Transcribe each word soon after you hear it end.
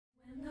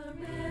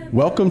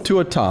Welcome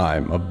to a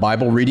time of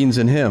Bible readings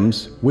and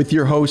hymns with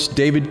your host,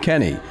 David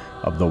Kenny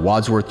of the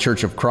Wadsworth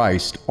Church of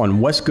Christ on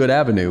Westgood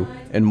Avenue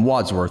in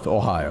Wadsworth,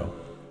 Ohio.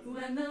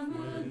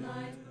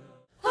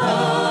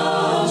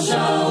 How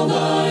shall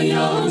the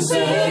young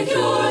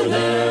secure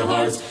their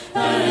hearts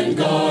and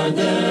guard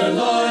their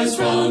lives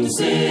from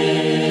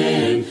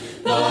sin?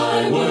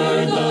 Thy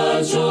word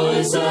the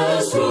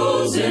choicest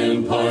rules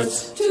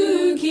imparts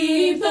to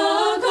keep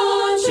the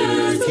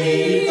conscience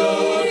clean.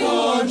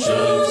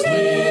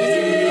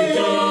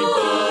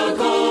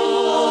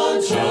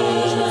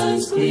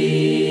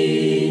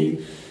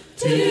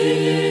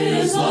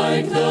 Tis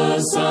like the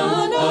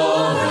sun,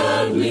 a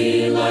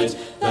heavenly light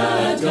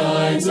that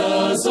guides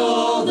us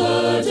all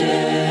the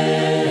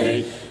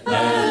day,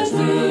 and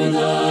through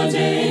the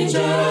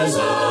dangers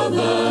of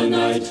the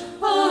night,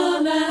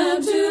 a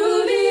lamp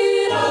to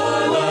lead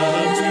our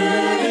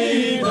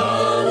way, a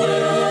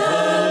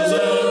lamp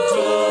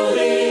to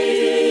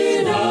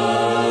lead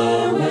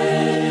our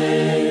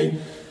way.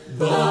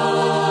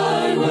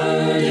 Thy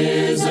word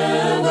is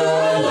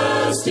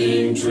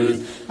everlasting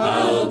truth.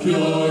 How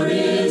pure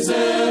is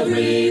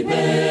every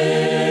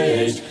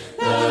page,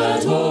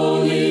 that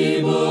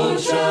holy book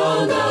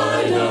shall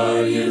guide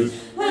our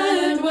youth,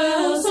 and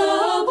well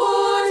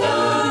support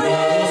our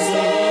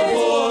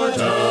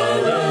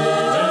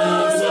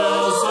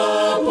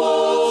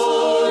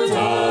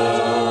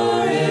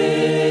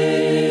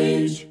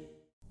age.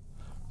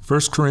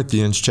 1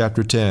 Corinthians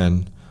chapter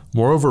 10.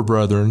 Moreover,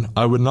 brethren,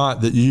 I would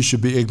not that ye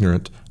should be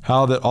ignorant,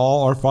 how that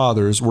all our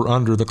fathers were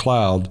under the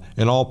cloud,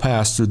 and all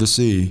passed through the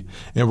sea,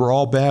 and were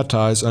all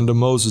baptized unto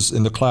Moses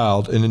in the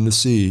cloud and in the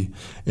sea,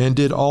 and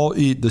did all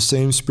eat the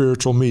same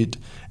spiritual meat,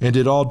 and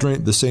did all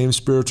drink the same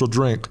spiritual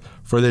drink,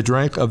 for they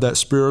drank of that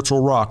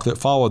spiritual rock that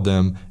followed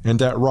them, and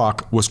that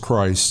rock was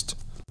Christ.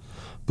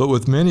 But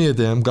with many of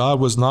them God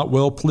was not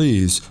well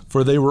pleased,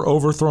 for they were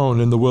overthrown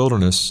in the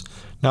wilderness.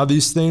 Now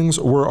these things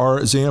were our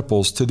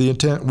examples, to the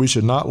intent we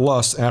should not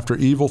lust after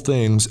evil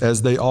things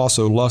as they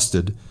also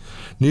lusted.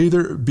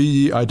 Neither be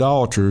ye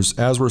idolaters,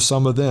 as were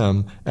some of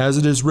them, as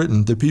it is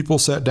written, the people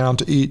sat down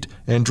to eat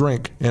and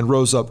drink, and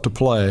rose up to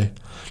play.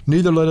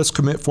 Neither let us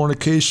commit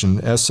fornication,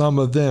 as some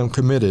of them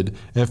committed,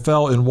 and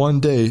fell in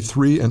one day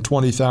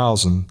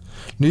 23,000.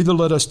 Neither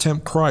let us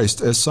tempt Christ,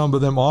 as some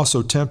of them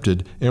also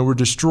tempted, and were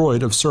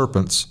destroyed of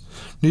serpents.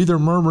 Neither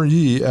murmur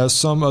ye, as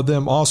some of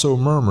them also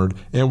murmured,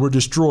 and were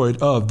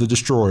destroyed of the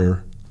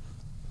destroyer.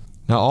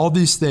 Now all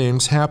these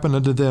things happen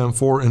unto them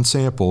for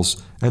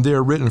ensamples, and they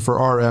are written for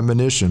our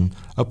admonition,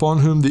 upon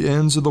whom the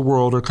ends of the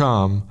world are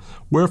come.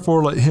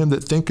 Wherefore let him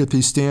that thinketh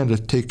he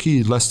standeth take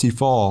heed lest he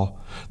fall.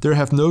 There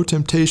hath no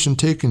temptation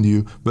taken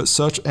you, but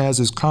such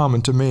as is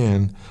common to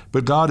man.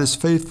 But God is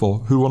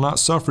faithful, who will not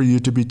suffer you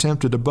to be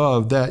tempted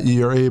above that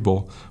ye are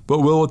able, but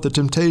will with the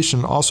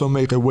temptation also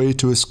make a way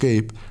to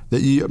escape,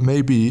 that ye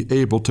may be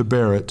able to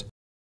bear it.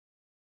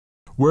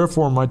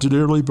 Wherefore, my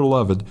dearly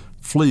beloved,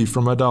 flee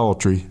from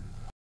idolatry.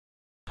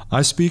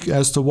 I speak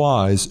as to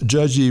wise,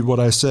 judge ye what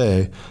I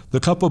say.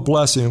 The cup of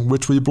blessing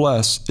which we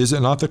bless, is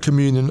it not the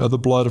communion of the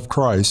blood of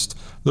Christ?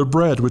 The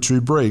bread which we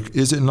break,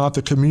 is it not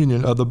the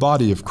communion of the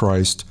body of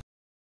Christ?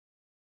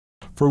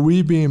 For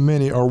we being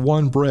many are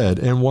one bread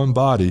and one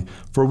body,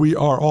 for we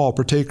are all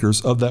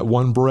partakers of that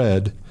one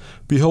bread.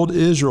 Behold,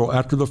 Israel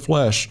after the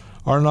flesh,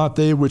 are not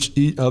they which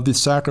eat of the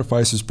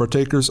sacrifices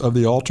partakers of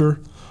the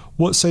altar?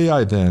 What say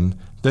I then?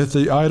 That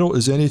the idol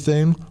is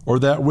anything, or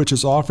that which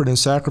is offered in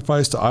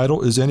sacrifice to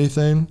idol is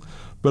anything?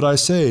 But I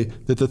say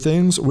that the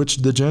things which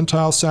the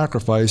Gentiles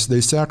sacrifice,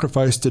 they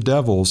sacrifice to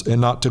devils, and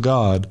not to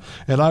God.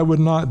 And I would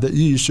not that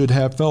ye should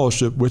have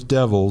fellowship with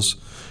devils.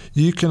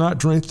 Ye cannot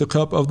drink the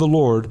cup of the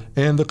Lord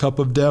and the cup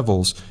of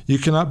devils. Ye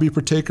cannot be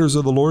partakers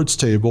of the Lord's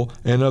table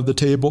and of the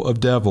table of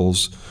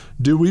devils.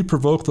 Do we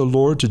provoke the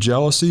Lord to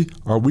jealousy?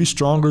 Are we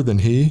stronger than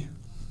he?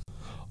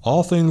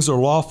 All things are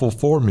lawful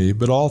for me,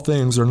 but all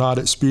things are not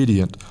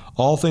expedient.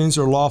 All things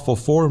are lawful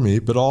for me,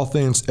 but all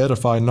things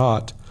edify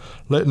not.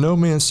 Let no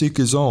man seek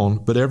his own,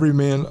 but every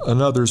man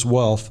another's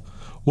wealth.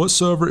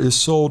 Whatsoever is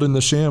sold in the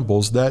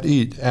shambles, that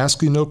eat,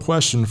 asking no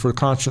question for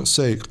conscience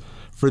sake.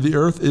 For the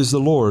earth is the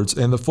Lord's,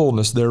 and the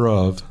fullness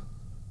thereof.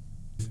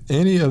 If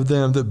any of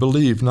them that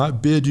believe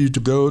not bid you to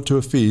go to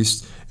a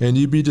feast, and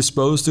ye be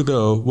disposed to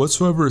go,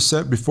 whatsoever is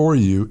set before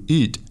you,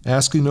 eat,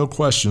 asking no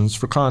questions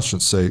for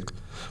conscience sake.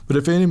 But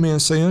if any man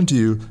say unto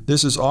you,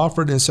 This is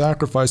offered in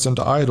sacrifice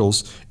unto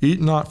idols,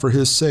 eat not for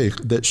his sake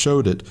that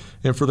showed it,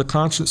 and for the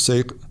conscience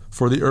sake,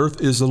 for the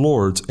earth is the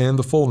Lord's, and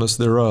the fullness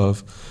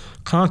thereof.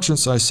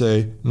 Conscience, I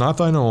say, not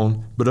thine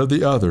own, but of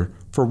the other.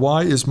 For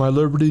why is my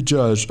liberty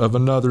judged of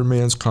another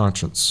man's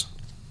conscience?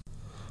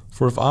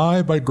 For if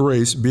I by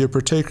grace be a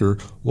partaker,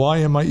 why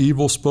am I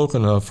evil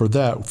spoken of for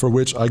that for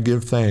which I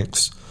give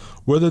thanks?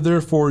 Whether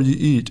therefore ye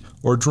eat,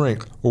 or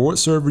drink, or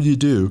whatsoever ye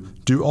do,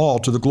 do all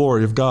to the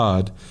glory of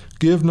God.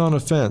 Give none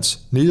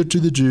offense, neither to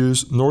the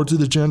Jews, nor to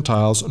the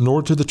Gentiles,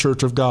 nor to the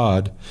church of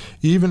God,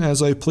 even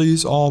as I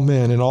please all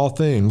men in all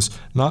things,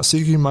 not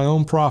seeking my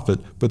own profit,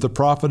 but the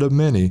profit of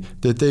many,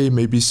 that they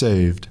may be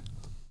saved.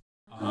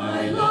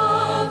 I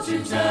love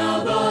to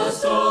tell the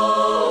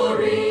story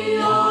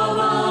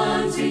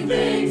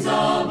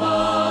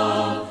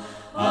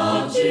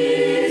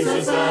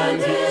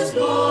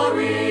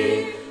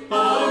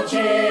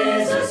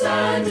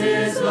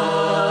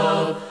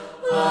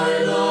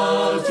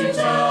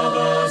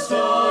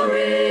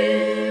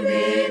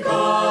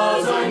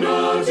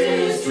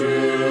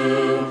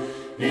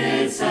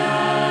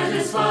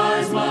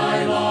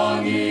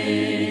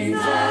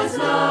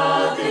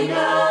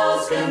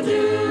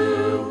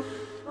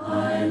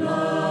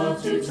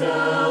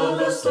tell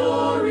the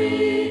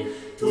story.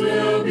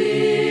 'Twill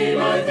be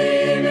my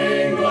theme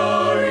in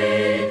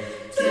glory,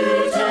 to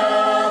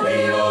tell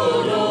the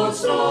old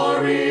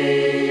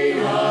story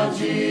of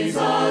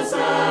Jesus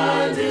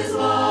and his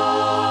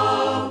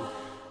love.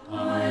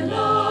 I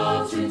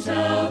love to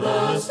tell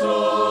the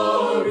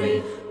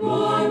story,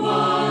 more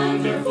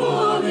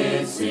wonderful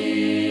it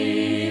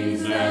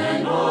seems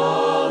than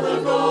all the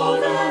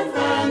golden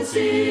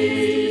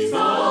fancies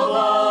of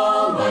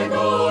all my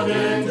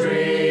golden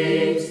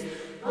dreams.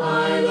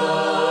 I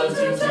love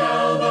to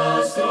tell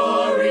the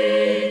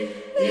story,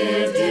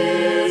 it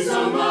did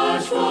so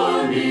much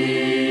for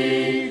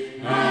me,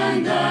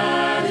 and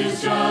that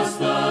is just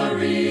the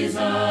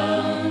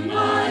reason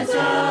I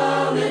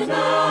tell it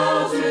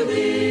now to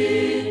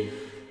thee.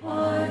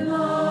 I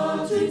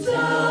love to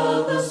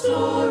tell the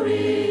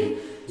story,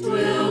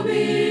 'twill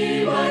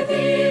be my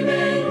theme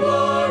in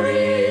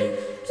glory,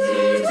 to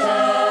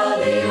tell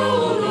the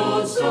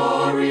old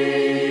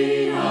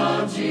story of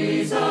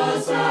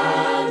Jesus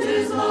and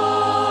his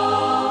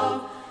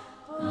love.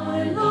 I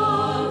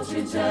love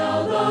to tell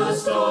the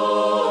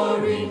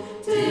story,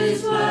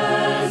 'tis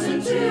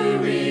pleasant to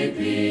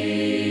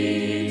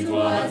repeat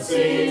what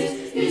seems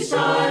each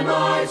time I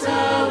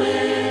tell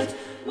it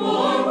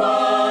more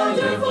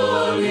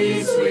wonderfully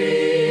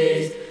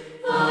sweet.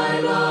 I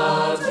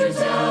love to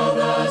tell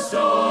the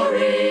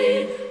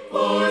story,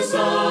 for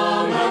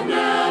some have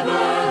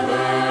never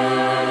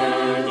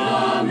heard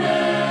the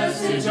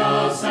message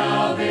of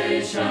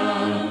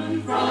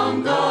salvation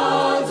from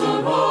God's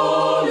own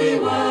holy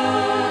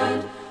word.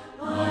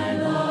 I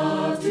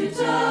love to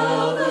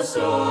tell the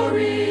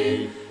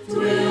story,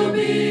 'twill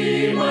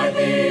be my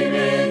theme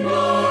in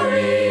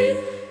glory,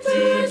 to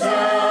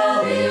tell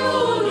the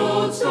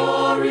old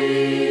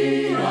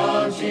story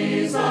of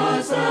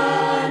Jesus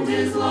and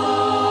his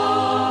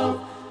love.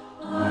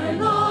 I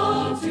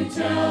love to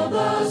tell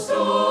the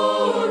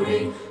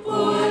story,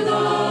 for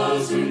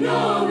those who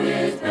know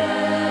it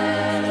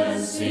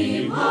best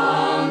seem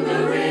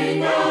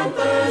hungering and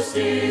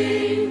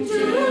thirsting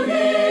to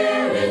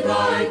hear it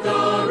like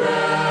the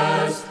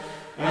rest.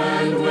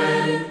 And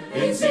when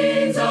in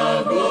scenes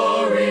of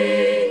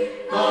glory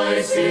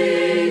I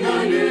sing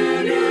a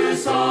new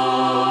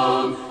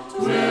song,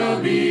 'twill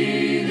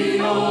be the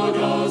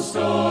old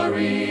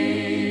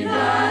story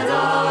that I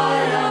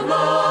have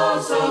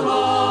loved so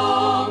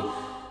long.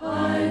 I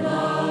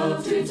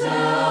love to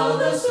tell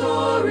the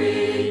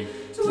story,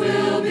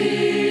 'twill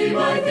be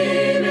my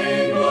theme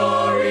in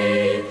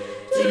glory,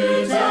 to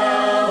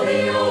tell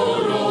the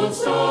old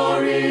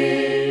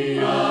story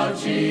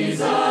of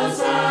Jesus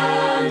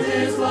and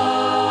his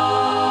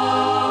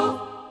love.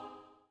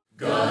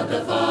 God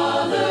the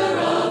Father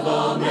of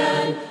all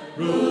men,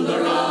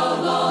 ruler of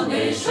all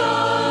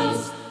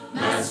nations,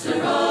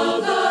 master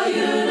of the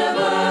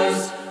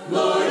universe,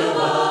 Lord of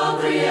all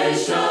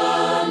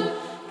creation,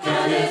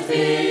 can it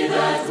be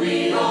that we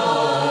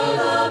are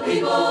the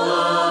people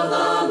of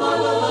the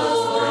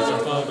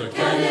Lord?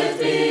 Can it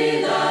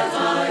be that I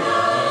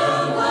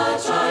am a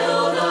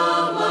child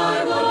of my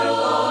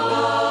wonderful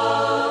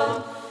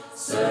God,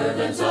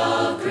 servant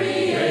of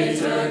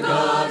Creator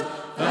God,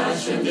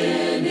 fashioned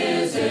in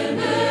his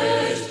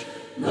image,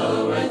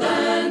 lower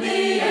than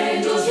the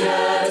angels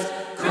yet,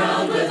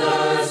 crowned with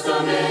earth's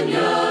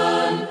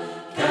dominion?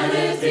 Can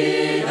it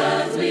be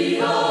that we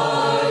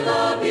are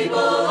the people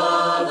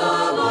of the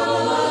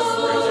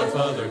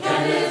Lord?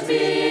 Can it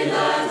be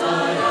that I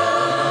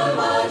am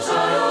a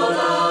child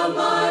of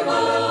my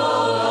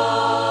wonderful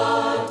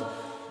God?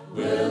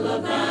 Will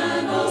of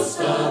man, O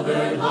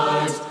stubborn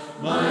heart,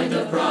 mind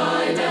of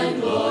pride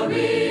and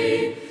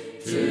glory,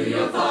 to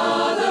your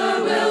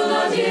Father will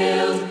not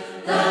yield,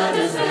 that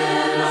has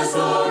been our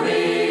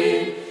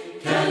story.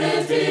 Can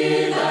it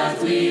be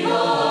that we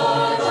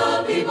are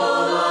the people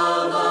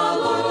of the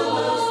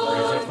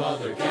Lord?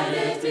 Can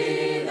it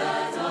be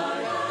that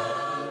I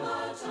am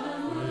a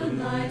child of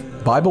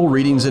night? Bible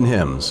Readings and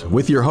Hymns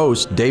with your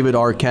host, David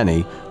R.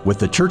 Kenny, with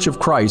the Church of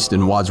Christ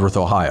in Wadsworth,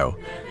 Ohio.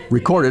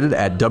 Recorded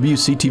at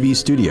WCTV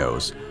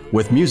Studios,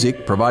 with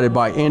music provided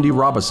by Andy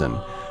Robison.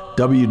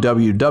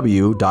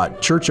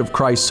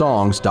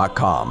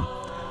 www.churchofchristSongs.com.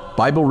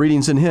 Bible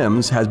Readings and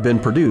Hymns has been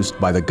produced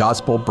by the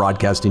Gospel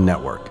Broadcasting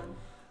Network.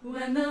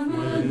 When the